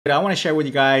I want to share with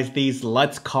you guys these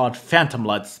LUTs called Phantom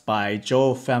LUTs by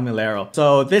Joe Familaro.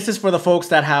 So this is for the folks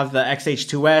that have the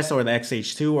XH2S or the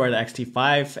XH2 or the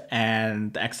XT5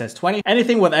 and the XS20.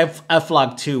 Anything with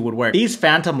F-Log2 would work. These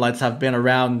Phantom LUTs have been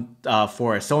around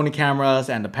for Sony cameras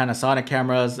and the Panasonic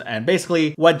cameras, and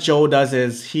basically what Joe does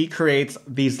is he creates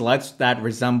these LUTs that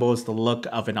resembles the look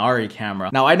of an ARRI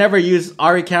camera. Now I never used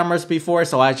ARRI cameras before,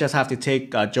 so I just have to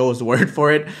take Joe's word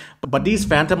for it. But these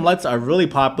Phantom LUTs are really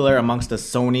popular amongst the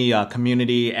Sony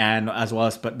community and as well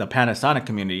as the Panasonic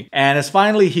community. And it's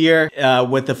finally here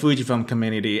with the Fujifilm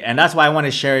community. And that's why I want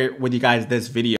to share with you guys this video.